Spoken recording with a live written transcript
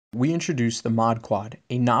We introduced the ModQuad,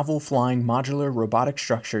 a novel flying modular robotic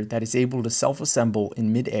structure that is able to self-assemble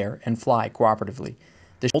in midair and fly cooperatively.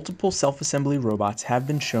 The multiple self-assembly robots have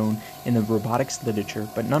been shown in the robotics literature,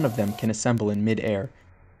 but none of them can assemble in midair.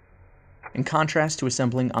 In contrast to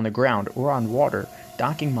assembling on the ground or on water,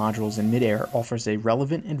 docking modules in midair offers a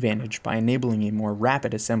relevant advantage by enabling a more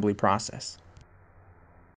rapid assembly process.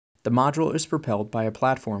 The module is propelled by a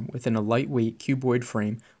platform within a lightweight cuboid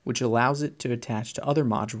frame, which allows it to attach to other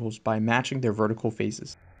modules by matching their vertical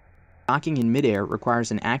faces. Docking in midair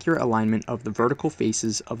requires an accurate alignment of the vertical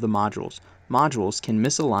faces of the modules. Modules can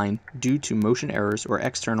misalign due to motion errors or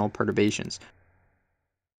external perturbations.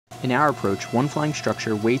 In our approach, one flying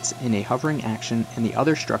structure waits in a hovering action and the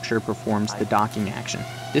other structure performs the docking action.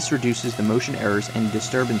 This reduces the motion errors and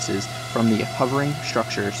disturbances from the hovering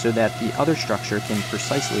structure so that the other structure can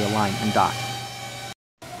precisely align and dock.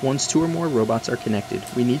 Once two or more robots are connected,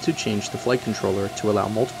 we need to change the flight controller to allow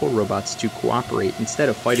multiple robots to cooperate instead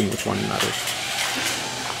of fighting with one another.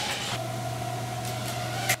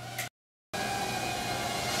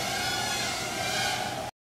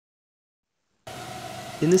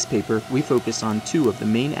 In this paper, we focus on two of the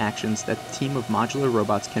main actions that the team of modular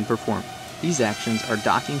robots can perform. These actions are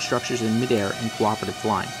docking structures in midair and cooperative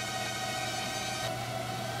flying.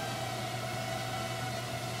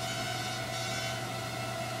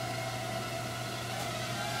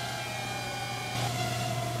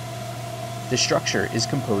 The structure is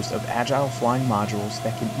composed of agile flying modules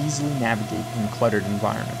that can easily navigate in cluttered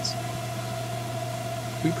environments.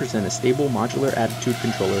 We present a stable modular attitude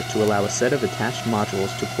controller to allow a set of attached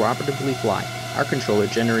modules to cooperatively fly. Our controller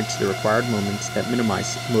generates the required moments that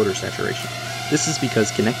minimize motor saturation. This is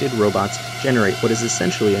because connected robots generate what is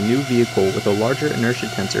essentially a new vehicle with a larger inertia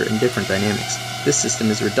tensor and different dynamics. This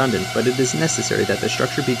system is redundant, but it is necessary that the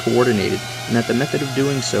structure be coordinated and that the method of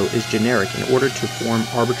doing so is generic in order to form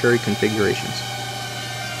arbitrary configurations.